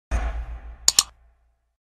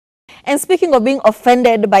And speaking of being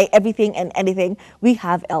offended by everything and anything, we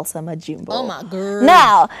have Elsa Majimbo. Oh my girl.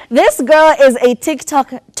 Now, this girl is a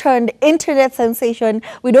TikTok turned internet sensation.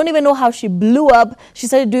 We don't even know how she blew up. She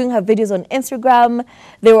started doing her videos on Instagram.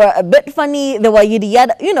 They were a bit funny. They were yada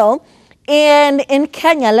yada, you know. And in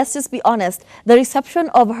Kenya, let's just be honest, the reception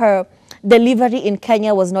of her delivery in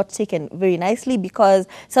Kenya was not taken very nicely because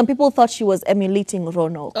some people thought she was emulating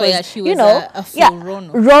Rono. Oh yeah, she was, you know, a full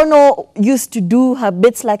Rono. Rono used to do her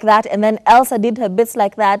bits like that, and then Elsa did her bits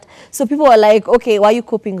like that. So people were like, okay, why are you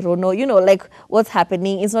copying Rono? You know, like, what's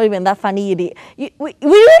happening? It's not even that funny. We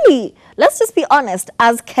really, let's just be honest,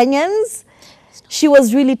 as Kenyans, she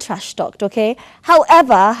was really trash talked, okay?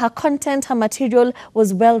 However, her content, her material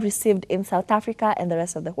was well received in South Africa and the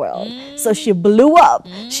rest of the world. So she blew up.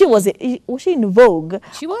 Was she in Vogue?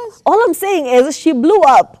 She was. All I'm saying is she blew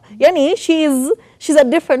up. Yani, she's a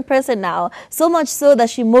different person now. So much so that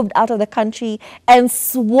she moved out of the country and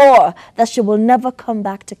swore that she will never come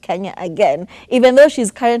back to Kenya again. Even though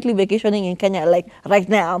she's currently vacationing in Kenya, like right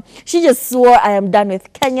now. She just swore, I am done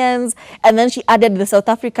with Kenyans. And then she added the South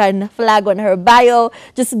African flag on her bio,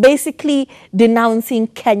 just basically denouncing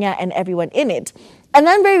Kenya and everyone in it. And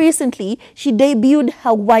then very recently, she debuted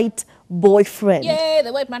her white boyfriend. Yay,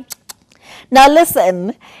 the white man. Now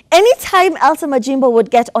listen, anytime Elsa Majimbo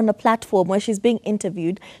would get on a platform where she's being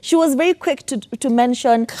interviewed, she was very quick to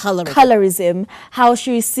mention colorism, how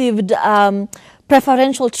she received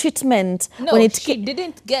preferential treatment. No, when she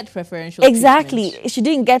didn't get preferential exactly. treatment. She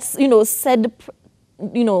didn't get, said,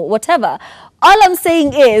 whatever. All I'm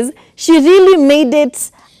saying is she really made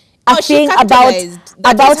it a thing about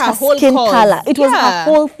her skin color. It was her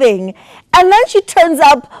whole thing. And then she turns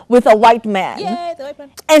up with a white man. Yeah, the white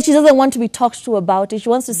man. And she doesn't want to be talked to about it. She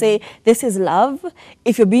wants to say, this is love.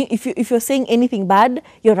 If you're saying anything bad,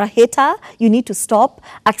 you're a hater. You need to stop.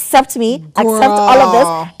 Accept me. Accept all of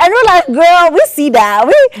this. And we're like, girl, we see that.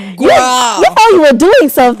 You thought you were doing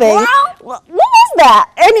something. What was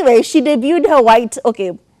that? Anyway, she debuted her white,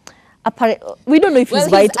 okay. We don't know if he's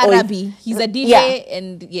white or Arabi. He's a DJ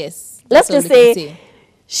and yes. Let's just say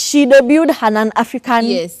she debuted her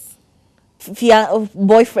non-African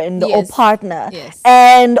boyfriend or partner. Yes.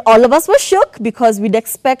 And all of us were shook because we'd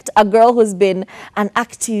expect a girl who's been an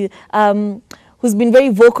active, who's been very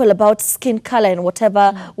vocal about skin color and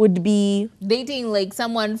whatever would be dating like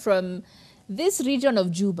someone from this region of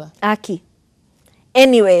Juba. Aki.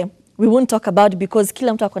 Anyway, we won't talk about it because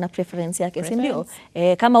kila mtu akona preference yake, si ndio?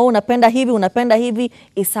 Kama wewe unapenda hivi,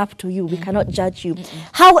 it's up to you. We cannot judge you.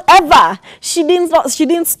 However, she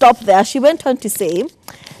didn't stop there. She went on to say,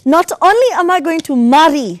 not only am I going to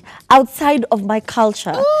marry outside of my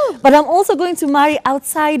culture, but I'm also going to marry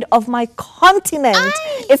outside of my continent.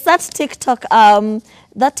 It's that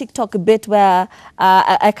TikTok bit where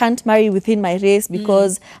I can't marry within my race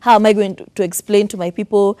because how am I going to explain to my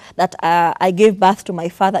people that I gave birth to my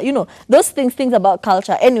father? You know, those things about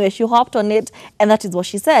culture. Anyway, she hopped on it and that is what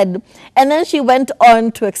she said. And then she went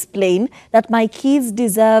on to explain that my kids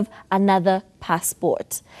deserve another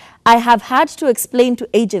passport. I have had to explain to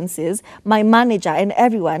agencies, my manager and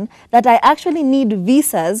everyone that I actually need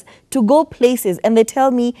visas to go places, and they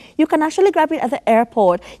tell me you can actually grab it at the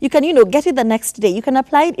airport. You can, get it the next day. You can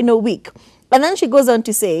apply it in a week. And then she goes on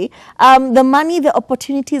to say, the money, the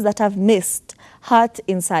opportunities that I've missed hurt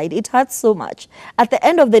inside. It hurts so much. At the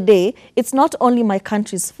end of the day, it's not only my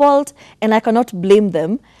country's fault, and I cannot blame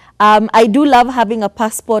them. I do love having a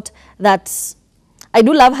passport I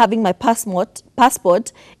do love having my passport.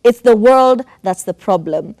 It's the world that's the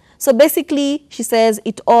problem. So basically, she says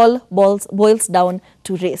it all boils down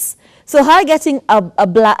to race. So her getting a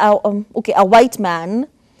white man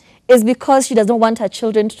is because she doesn't want her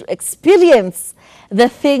children to experience the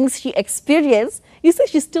things she experienced. You see,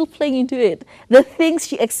 she's still playing into it. The things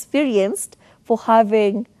she experienced for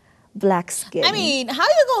having black skin. I mean, how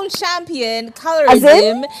you going to champion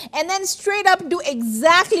colorism and then straight up do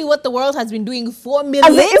exactly what the world has been doing for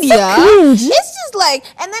millennia? It's just like,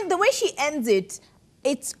 and then the way she ends it,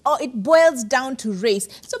 it boils down to race.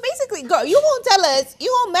 So basically, girl, you won't tell us you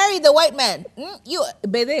won't marry the white man.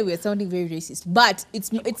 By the way, we're sounding very racist, but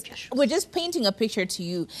we're just painting a picture to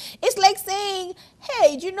you. It's like saying,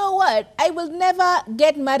 hey, do you know what? I will never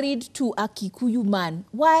get married to a Kikuyu man.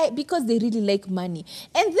 Why? Because they really like money.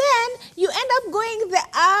 And then you end up going the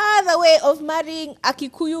other way of marrying a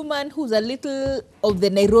Kikuyu man who's a little of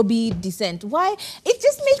the Nairobi descent. Why? It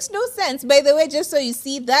just makes no sense. By the way, just so you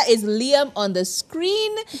see, that is Liam on the screen.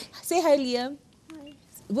 Say hi, Liam. Hi.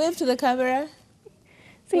 Wave to the camera.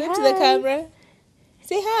 Say Wave hi to the camera.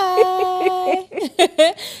 Say hi.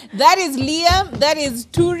 That is Liam. That is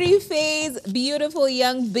Turi Faye's beautiful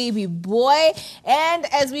young baby boy. And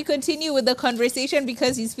as we continue with the conversation,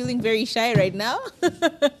 because he's feeling very shy right now.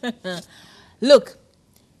 Look,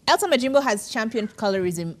 Elsa Majimbo has championed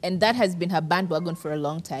colorism, and that has been her bandwagon for a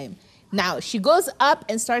long time. Now, she goes up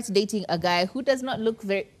and starts dating a guy who does not look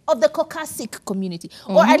very of the Caucasic community,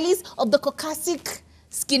 or at least of the Caucasic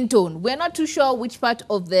skin tone. We're not too sure which part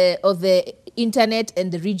of the internet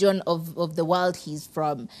and the region of the world he's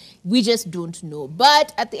from. We just don't know.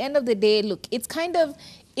 But at the end of the day, look, it's kind of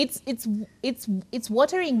it's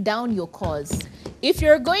watering down your cause. If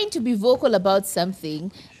you're going to be vocal about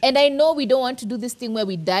something, and I know we don't want to do this thing where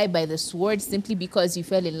we die by the sword simply because you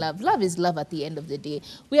fell in love. Love is love at the end of the day.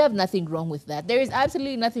 We have nothing wrong with that. There is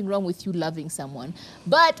absolutely nothing wrong with you loving someone.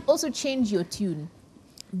 But also change your tune.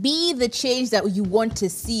 Be the change that you want to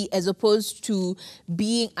see, as opposed to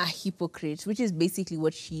being a hypocrite, which is basically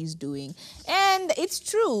what she's doing. And it's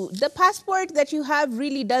true. The passport that you have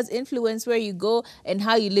really does influence where you go and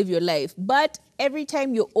how you live your life. But every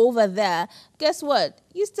time you're over there, guess what?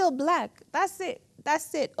 You're still black. That's it.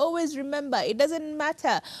 That's it. Always remember, it doesn't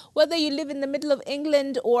matter whether you live in the middle of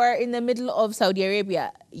England or in the middle of Saudi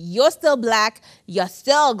Arabia. You're still black. You're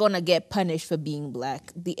still gonna get punished for being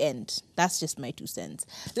black. The end. That's just my 2 cents.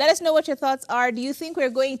 Let us know what your thoughts are. Do you think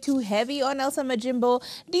we're going too heavy on Elsa Majimbo?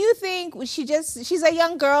 Do you think she's a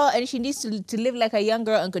young girl and she needs to live like a young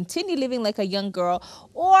girl and continue living like a young girl?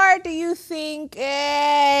 Or do you think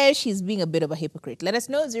she's being a bit of a hypocrite? Let us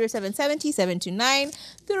know. 0770 729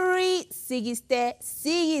 360.